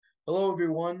Hello,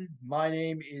 everyone. My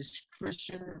name is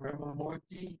Christian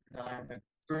Ramamurthy, and I'm a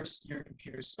first year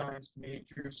computer science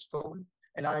major scholar.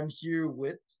 And I'm here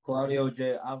with. Claudio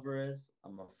J. Alvarez.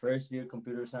 I'm a first year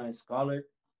computer science scholar,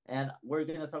 and we're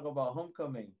going to talk about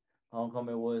homecoming.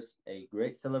 Homecoming was a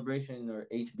great celebration in our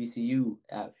HBCU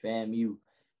at FAMU.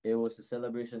 It was a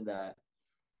celebration that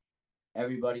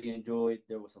everybody enjoyed.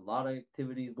 There was a lot of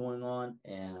activities going on,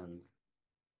 and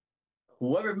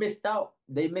whoever missed out,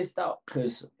 they missed out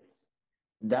because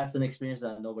that's an experience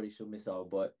that nobody should miss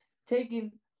out. But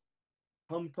taking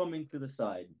homecoming to the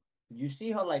side, you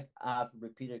see how, like, I've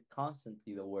repeated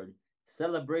constantly the word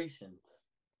celebration.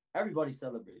 Everybody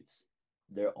celebrates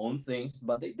their own things,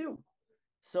 but they do.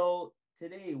 So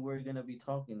today we're gonna be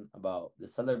talking about the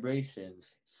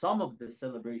celebrations, some of the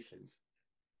celebrations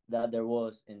that there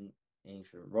was in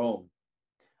ancient Rome.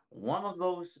 One of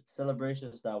those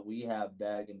celebrations that we have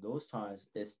back in those times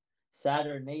is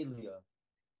Saturnalia,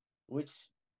 which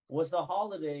was a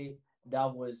holiday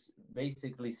that was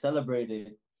basically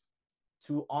celebrated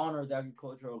to honor the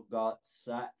agricultural god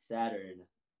Saturn.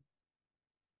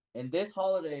 In this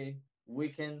holiday, we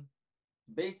can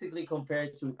basically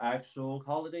compared to actual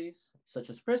holidays such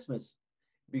as Christmas,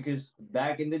 because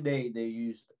back in the day they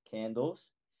used candles,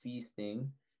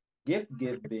 feasting,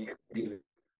 giving,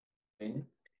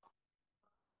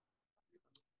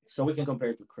 so we can compare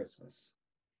it to Christmas.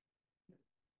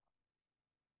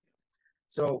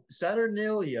 So,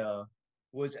 Saturnalia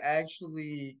was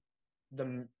actually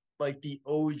the the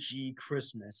OG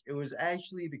Christmas. It was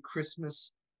actually the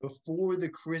Christmas before the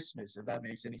Christmas, if that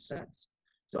makes any sense.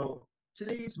 So,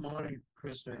 today's modern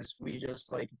Christmas, we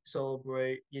just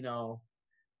celebrate,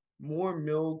 more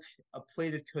milk, a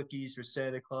plate of cookies for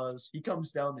Santa Claus. He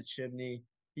comes down the chimney,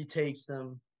 he takes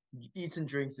them, eats and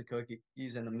drinks the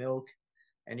cookies and the milk,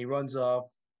 and he runs off,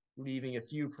 leaving a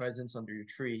few presents under your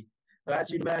tree. But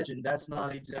as you'd imagine, that's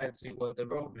not exactly what the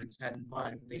Romans had in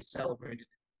mind when they celebrated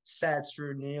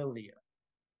Saturnalia.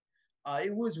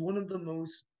 It was one of the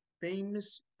most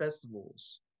famous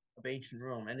festivals of ancient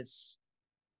Rome, and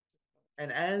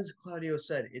as Claudio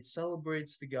said, it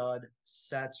celebrates the god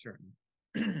Saturn.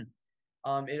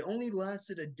 It only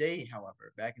lasted a day,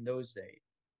 however, back in those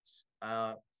days.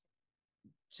 Uh,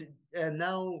 and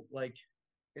now,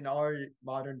 in our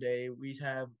modern day, we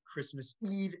have Christmas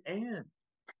Eve and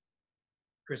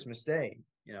Christmas Day.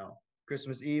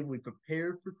 Christmas Eve we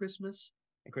prepare for Christmas,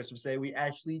 and Christmas Day we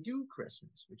actually do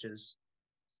Christmas, which is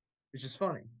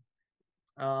funny.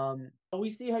 Um, We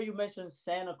see how you mentioned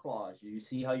Santa Claus. You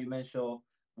see how you mention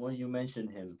when you mentioned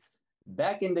him.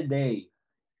 Back in the day,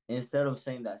 instead of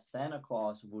saying that Santa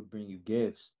Claus would bring you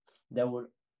gifts, that would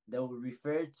that would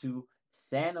refer to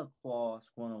Santa Claus,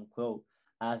 quote unquote,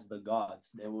 as the gods.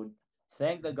 They would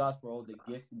thank the gods for all the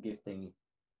gifting.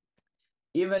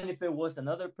 Even if it was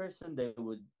another person, they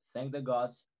would thank the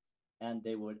gods and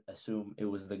they would assume it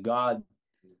was the god.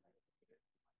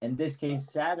 In this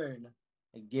case, Saturn,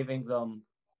 giving them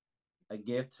a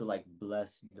gift to like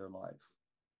bless their life.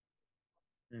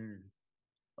 mm,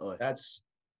 Oh, that's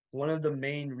one of the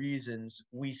main reasons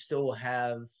we still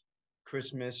have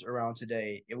Christmas around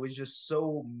today. It was just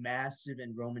so massive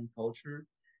in Roman culture,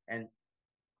 and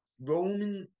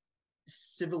Roman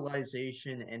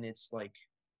civilization and its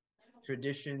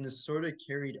traditions sort of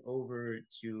carried over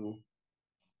to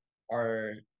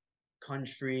our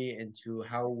country and to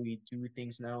how we do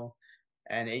things now.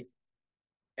 And it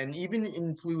and even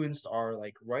influenced our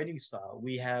writing style.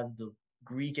 We have the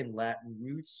Greek and Latin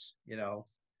roots.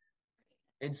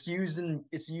 It's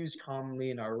used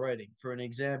commonly in our writing. For an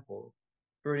example,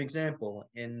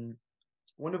 in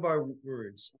one of our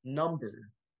words,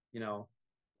 number, you know,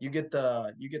 you get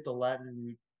the Latin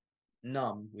root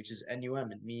num, which is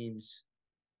num. It means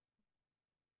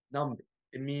number.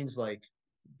 It means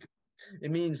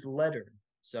it means letter.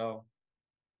 So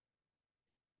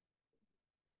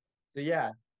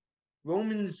yeah,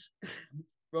 Romans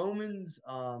Romans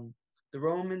the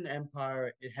Roman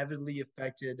Empire, it heavily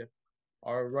affected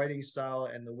our writing style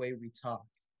and the way we talk.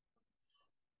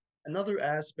 Another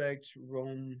aspect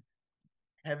Rome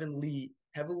heavily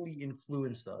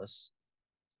influenced us.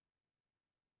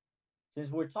 since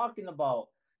we're talking about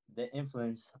the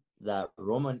influence that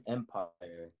Roman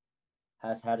Empire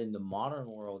has had in the modern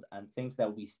world and things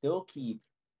that we still keep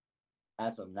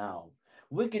as of now,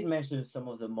 we could mention some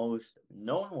of the most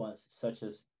known ones, such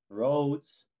as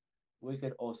roads. We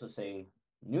could also say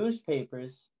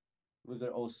newspapers. We could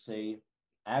also say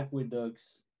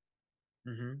aqueducts.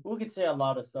 Hmm. We could say a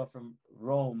lot of stuff from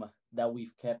Rome that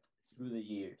we've kept through the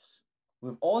years.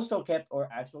 We've also kept our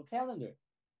actual calendar.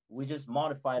 We just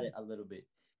modified it a little bit.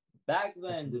 Back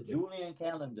then, the Absolutely. Julian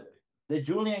calendar. The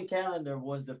Julian calendar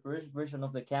was the first version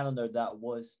of the calendar that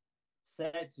was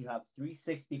said to have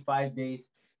 365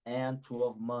 days and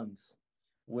 12 months,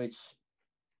 which,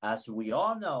 as we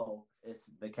all know, is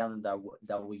the calendar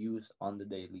that we use on the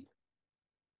daily.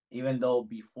 Even though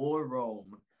before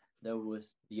Rome, there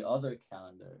was the other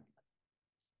calendar.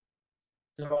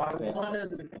 So I want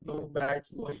to go back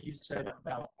to what you said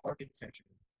about architecture.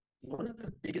 One of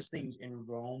the biggest things in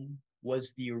Rome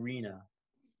was the arena.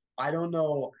 I don't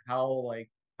know how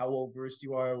well versed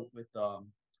you are with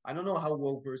I don't know how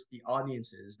well versed the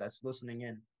audience is that's listening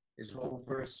in is well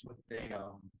versed with the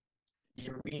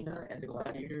arena and the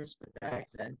gladiators, but back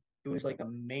then it was like a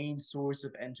main source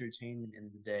of entertainment in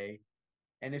the day.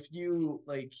 And if you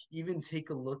like even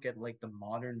take a look at like the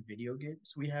modern video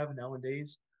games we have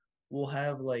nowadays, we'll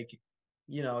have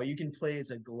you can play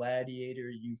as a gladiator,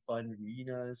 you find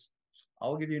arenas.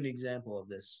 I'll give you an example of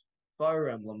this. Fire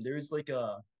Emblem, there's like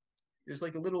a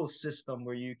little system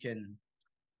where you can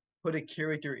put a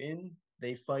character in,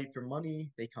 they fight for money,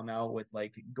 they come out with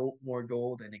like more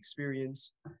gold and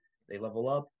experience, they level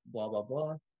up, blah blah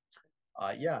blah.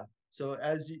 Yeah. So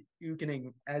as you'd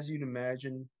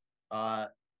imagine, uh,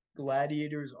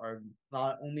 gladiators are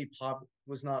not only pop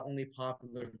was not only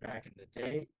popular back in the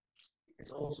day,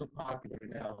 it's also popular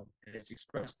now, and it's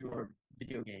expressed through our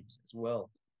video games as well.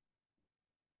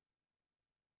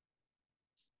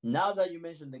 Now that you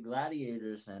mentioned the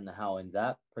gladiators and how in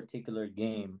that particular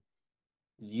game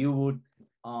you would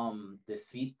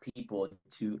defeat people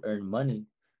to earn money,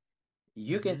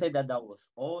 you can Hmm. say that that was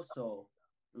also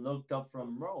looked up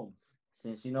from Rome,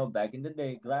 since back in the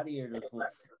day, gladiators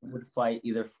would fight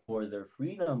either for their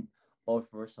freedom or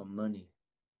for some money.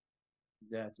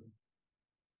 Exactly.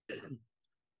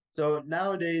 So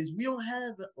nowadays we don't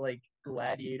have like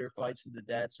gladiator fights to the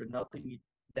deaths or nothing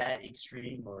that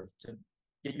extreme or to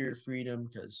get your freedom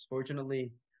because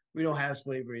fortunately we don't have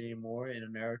slavery anymore in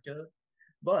America.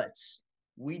 But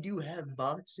we do have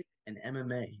boxing and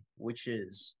MMA, which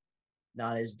is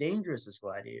not as dangerous as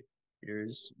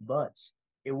gladiators, but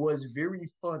it was very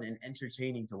fun and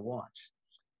entertaining to watch.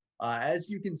 As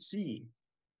you can see,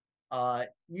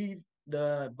 we've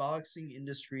the boxing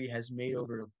industry has made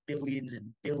over billions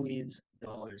and billions of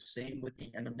dollars. Same with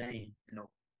the MMA,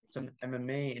 some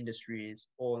MMA industries,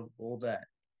 all that.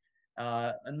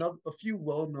 A few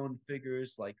well-known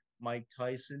figures like Mike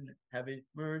Tyson have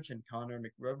emerged and Conor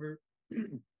McGregor.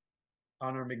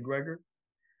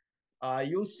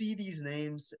 You'll see these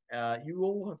names. You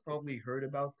all have probably heard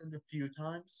about them a few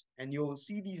times, and you'll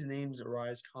see these names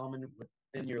arise common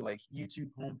within your like YouTube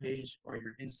homepage or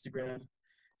your Instagram,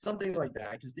 something like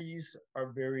that. Because these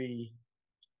are very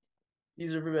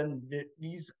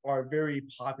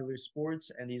popular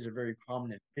sports, and these are very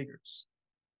prominent figures.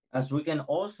 As we can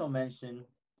also mention,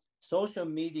 social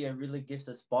media really gives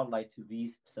a spotlight to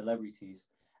these celebrities,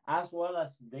 as well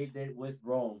as they did with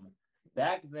Rome.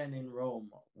 Back then in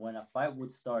Rome, when a fight would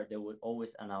start, they would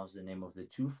always announce the name of the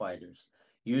two fighters.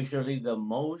 Usually, the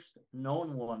most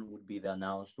known one would be the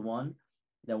announced one,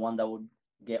 the one that would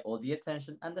get all the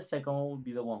attention, and the second one would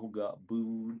be the one who got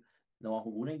booed, the one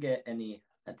who wouldn't get any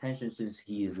attention since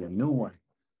he is the new one.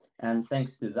 And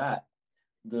thanks to that,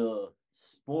 the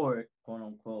sport, quote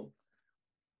unquote,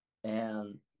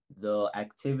 and the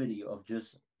activity of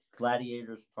just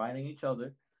gladiators fighting each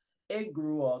other, it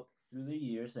grew up through the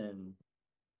years, and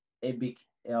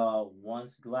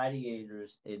once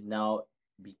gladiators, it now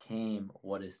became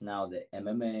what is now the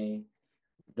MMA,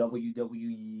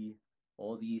 WWE,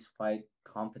 all these fight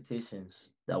competitions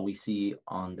that we see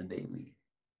on the daily.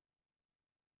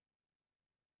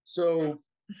 So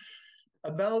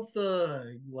about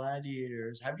the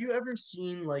gladiators, have you ever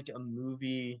seen like a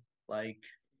movie like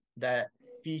that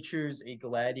features a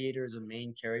gladiator as a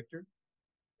main character?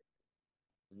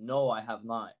 No, I have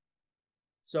not.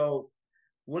 So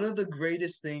one of the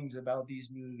greatest things about these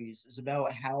movies is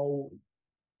about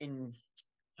in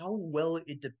how well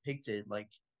it depicted like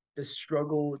the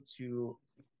struggle to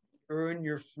earn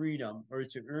your freedom or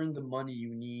to earn the money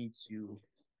you need to,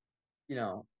 you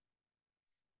know,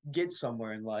 get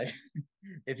somewhere in life,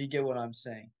 if you get what I'm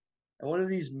saying. And one of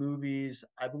these movies,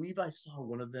 I believe I saw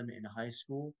one of them in high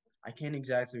school. I can't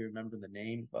exactly remember the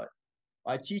name, but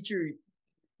my teacher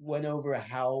went over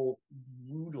how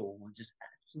brutal, just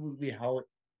absolutely how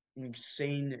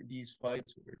insane these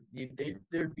fights were.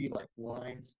 There'd be like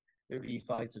lines, there'd be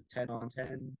fights of 10 on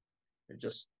 10. They're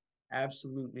just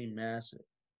absolutely massive.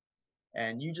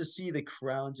 And you just see the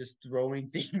crowd just throwing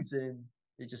things in.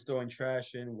 They're just throwing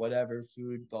trash in, whatever,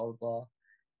 food, blah, blah, blah.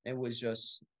 It was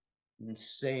just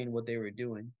insane what they were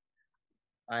doing.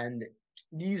 And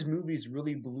these movies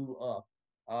really blew up.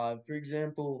 For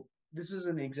example, this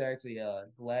isn't exactly a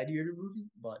gladiator movie,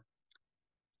 but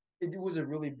it was a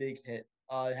really big hit.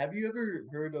 Have you ever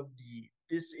heard of the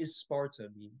 "This Is Sparta"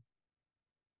 meme?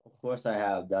 Of course, I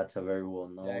have. That's a very well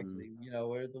known. Exactly. You know,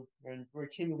 where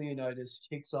King Leonidas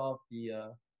kicks off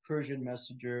the Persian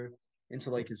messenger into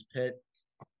like his pit,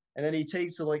 and then he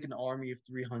takes like an army of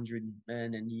 300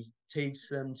 men and he takes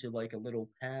them to like a little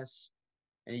pass,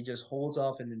 and he just holds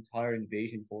off an entire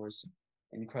invasion force.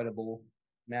 Incredible,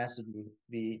 massive,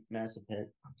 massive hit.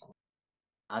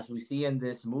 As we see in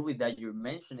this movie that you're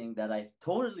mentioning, that I've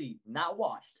totally not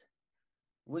watched,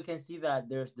 we can see that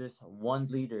there's this one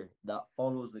leader that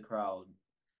follows the crowd.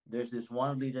 There's this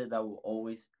one leader that will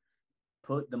always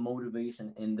put the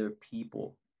motivation in their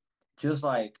people, just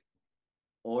like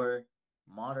our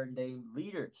modern day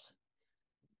leaders,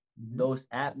 Mhm. those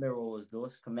admirals,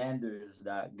 those commanders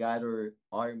that guide our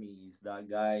armies, that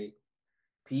guide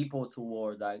people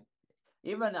toward that,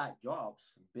 even at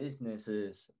jobs,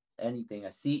 businesses, anything,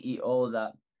 a CEO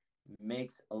that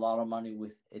makes a lot of money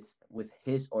with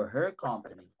his or her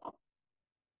company,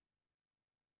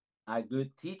 a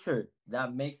good teacher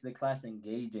that makes the class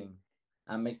engaging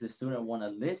and makes the student want to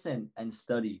listen and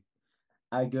study,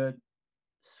 a good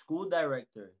school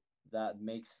director that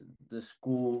makes the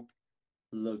school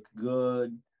look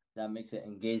good, that makes it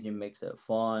engaging, makes it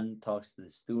fun, talks to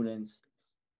the students.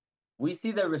 We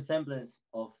see the resemblance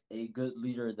of a good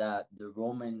leader that the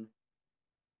Roman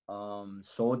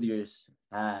soldiers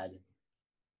had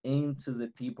into the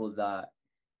people that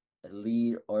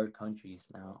lead our countries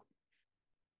now.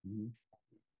 Mhm.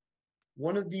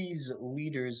 One of these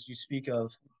leaders you speak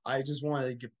of, I just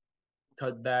want to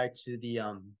cut back to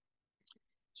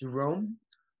Rome.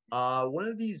 One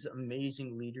of these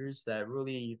amazing leaders that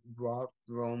really brought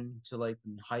Rome to like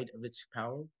the height of its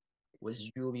power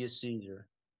was Julius Caesar.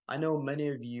 I know many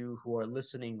of you who are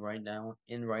listening right now,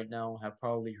 have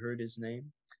probably heard his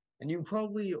name, and you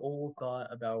probably all thought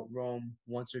about Rome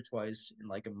once or twice in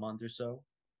like a month or so,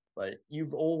 but you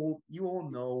all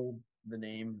know the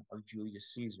name of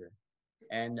Julius Caesar.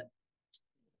 And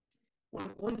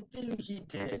one thing he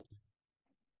did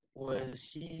was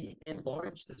he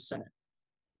enlarged the Senate.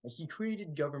 He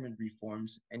created government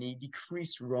reforms and he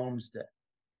decreased Rome's debt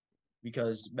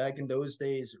because back in those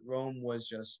days, Rome was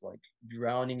just like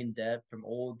drowning in debt from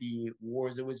all the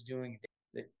wars it was doing.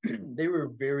 They were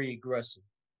very aggressive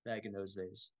back in those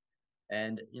days.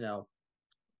 And, you know,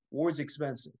 war's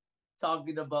expensive.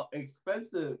 Talking about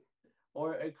expensive,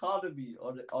 our economy,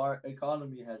 our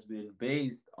economy has been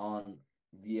based on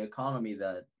the economy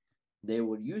that they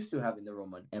would used to have in the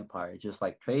Roman Empire. Just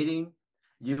like trading,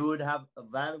 you would have a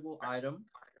valuable item,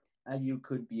 and you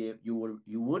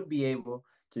would be able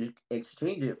to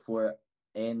exchange it for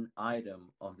an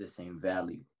item of the same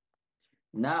value.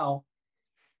 Now,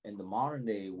 in the modern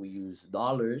day, we use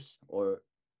dollars or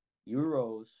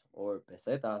euros or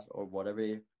pesetas or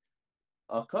whatever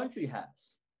a country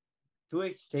has to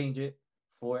exchange it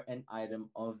for an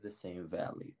item of the same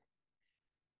value.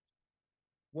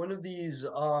 One of these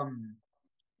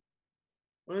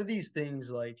one of these things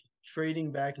like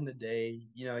trading back in the day,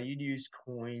 you know, you'd use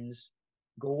coins,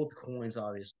 gold coins,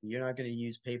 obviously. You're not going to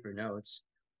use paper notes.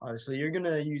 Obviously, you're going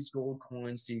to use gold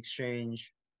coins to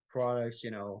exchange products,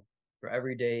 you know, for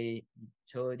everyday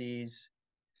utilities,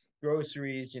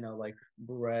 groceries, you know, like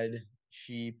bread,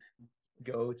 sheep,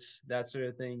 goats, that sort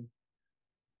of thing.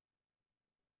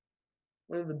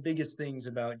 One of the biggest things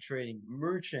about trading,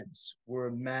 merchants were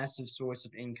a massive source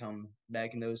of income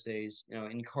back in those days. You know,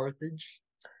 in Carthage,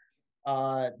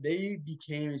 they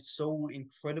became so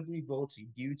incredibly wealthy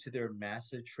due to their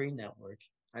massive trade network,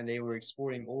 and they were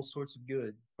exporting all sorts of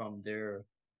goods from the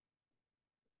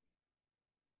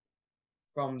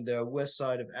west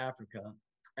side of Africa,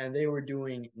 and they were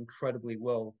doing incredibly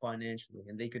well financially,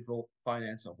 and they could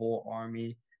finance a whole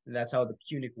army, and that's how the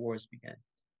Punic Wars began.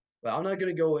 But I'm not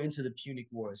going to go into the Punic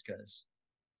Wars because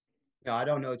no, I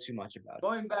don't know too much about it.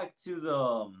 Going back to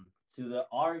the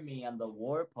army and the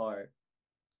war part,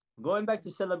 going back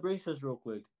to celebrations real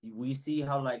quick, we see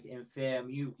how like in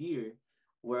FAMU here,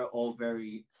 we're all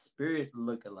very spirit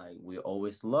look alike. We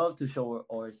always love to show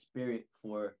our spirit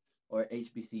for our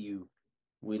HBCU.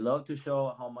 We love to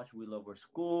show how much we love our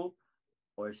school,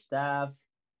 our staff,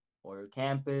 our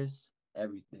campus,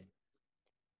 everything.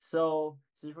 So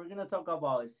since we're gonna talk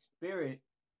about spirit,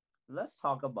 let's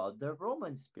talk about the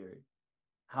Roman spirit.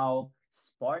 How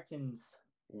Spartans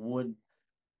would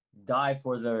die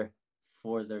for their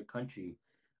country,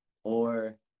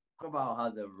 or about how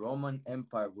the Roman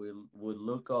Empire would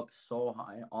look up so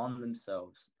high on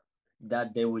themselves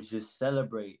that they would just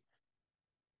celebrate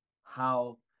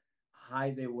how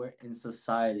high they were in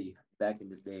society back in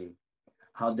the day.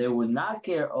 how they would not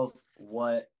care of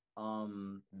what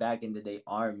back in the day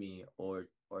army or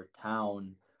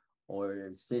town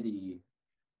or city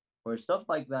or stuff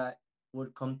like that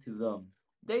would come to them.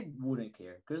 They wouldn't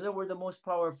care because they were the most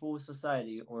powerful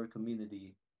society or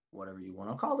community, whatever you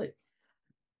want to call it.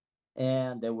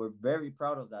 And they were very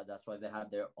proud of that. That's why they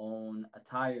had their own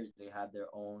attire, they had their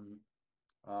own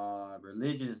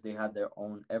religions, they had their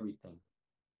own everything,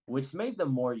 which made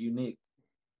them more unique,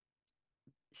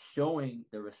 showing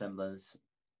the resemblance.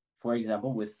 For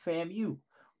example, with FAMU,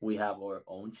 we have our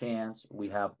own chants, we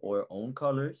have our own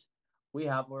colors, we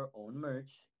have our own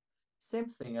merch. Same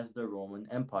thing as the Roman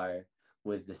Empire,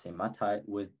 with the same attire,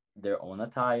 with their own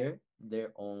attire, their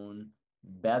own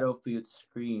battlefield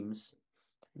screams,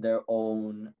 their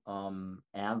own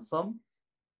anthem,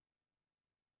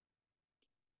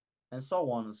 and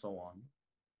so on and so on.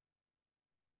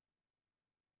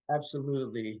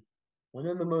 Absolutely. One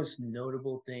of the most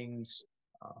notable things,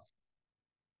 uh,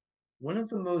 one of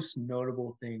the most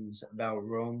notable things about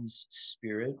Rome's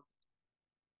spirit,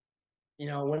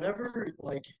 whenever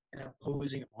like an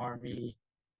opposing army,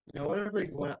 whenever they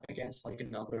went up against like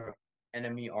another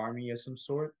enemy army of some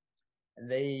sort, and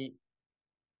they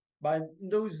by in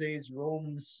those days,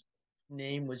 Rome's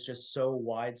name was just so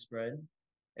widespread.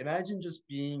 Imagine just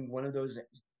being one of those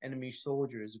enemy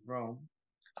soldiers of Rome,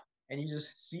 and you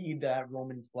just see that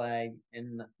Roman flag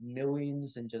and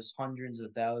millions and just hundreds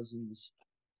of thousands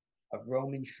of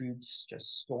Roman troops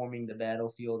just storming the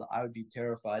battlefield. I would be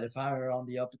terrified if I were on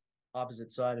the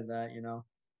opposite side of that.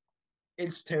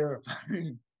 It's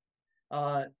terrifying.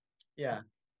 Uh, yeah.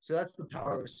 So that's the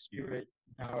power of spirit,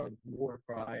 power of war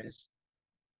cries,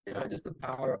 just the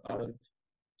power of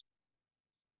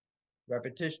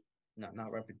repetition,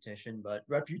 not repetition, but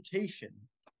reputation.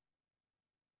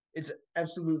 It's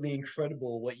absolutely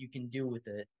incredible what you can do with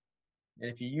it.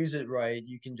 And if you use it right,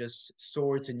 you can just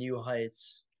soar to new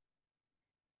heights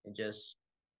and just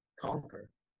conquer.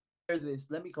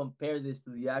 Let me compare this to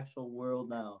the actual world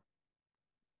now.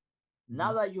 Now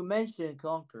Mm-hmm. that you mentioned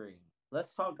conquering,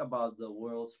 let's talk about the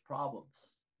world's problems.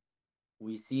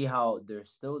 We see how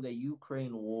there's still the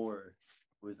Ukraine war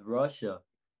with Russia,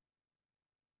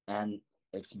 and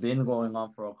it's been going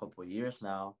on for a couple of years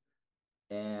now.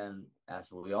 And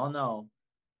as we all know,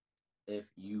 if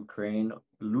Ukraine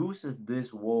loses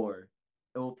this war,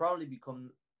 it will probably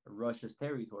become Russia's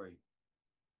territory.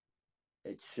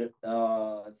 It should,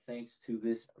 thanks to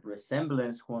this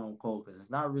resemblance, quote unquote, because it's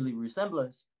not really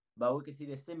resemblance, but we can see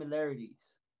the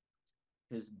similarities.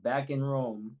 Because back in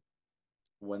Rome,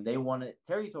 when they wanted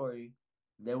territory,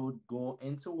 they would go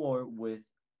into war with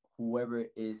whoever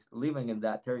is living in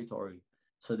that territory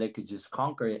so they could just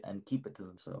conquer it and keep it to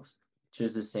themselves.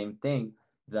 Just the same thing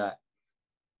that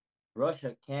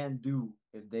Russia can do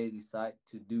if they decide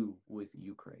to do with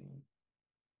Ukraine.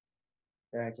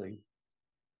 Exactly.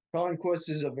 Conquest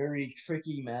is a very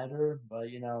tricky matter, but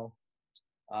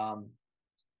um,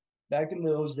 back in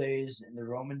those days, in the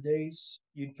Roman days,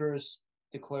 you'd first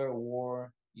declare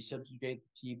war, you subjugate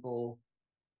the people,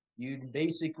 you'd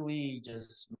basically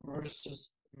just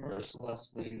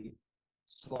mercilessly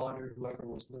slaughter whoever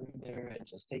was living there and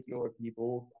just take your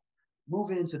people,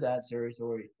 move into that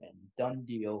territory, and done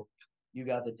deal. You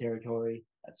got the territory.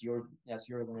 That's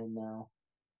your land now.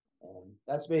 And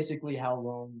that's basically how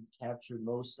Rome captured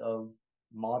most of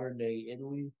modern day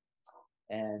Italy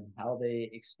and how they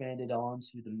expanded on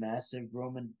to the massive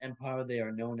Roman Empire they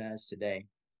are known as today.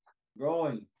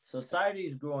 Growing. Society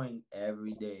is growing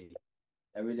every day.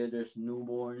 Every day there's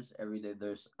newborns. Every day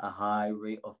there's a high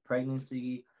rate of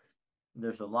pregnancy.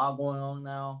 There's a lot going on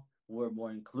now. We're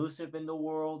more inclusive in the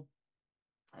world,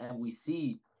 and we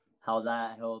see how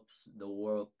that helps the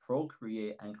world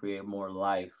procreate and create more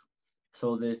life.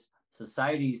 So this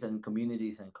societies and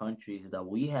communities and countries that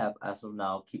we have as of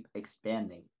now keep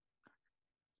expanding,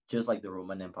 just like the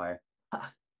Roman Empire.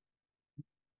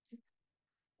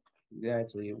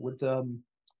 Exactly. With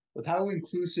how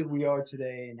inclusive we are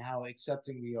today and how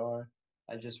accepting we are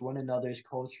of just one another's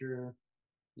culture,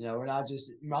 we're not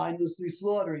just mindlessly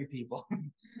slaughtering people.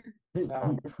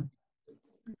 now,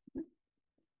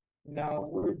 now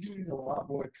we're being a lot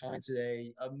more kind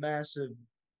today. A massive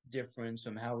difference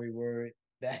from how we were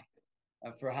back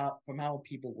from how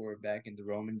people were back in the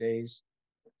Roman days.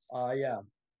 Yeah,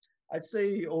 I'd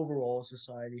say overall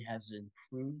society has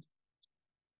improved,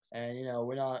 and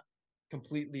we're not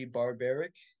completely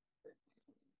barbaric,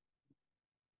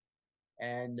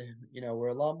 and we're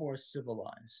a lot more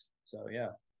civilized. So yeah.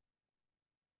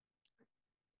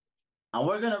 And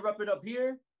we're gonna wrap it up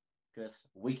here because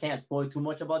we can't spoil too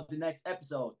much about the next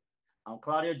episode. I'm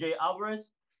Claudio J. Alvarez,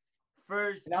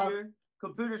 first And I'm year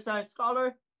computer science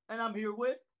scholar, And I'm here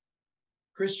with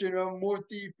Christian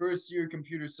Murthy, first year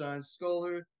computer science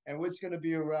scholar, and what's going to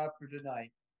be a wrap for tonight.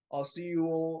 I'll see you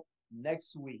all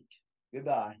next week.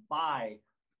 Goodbye. Bye.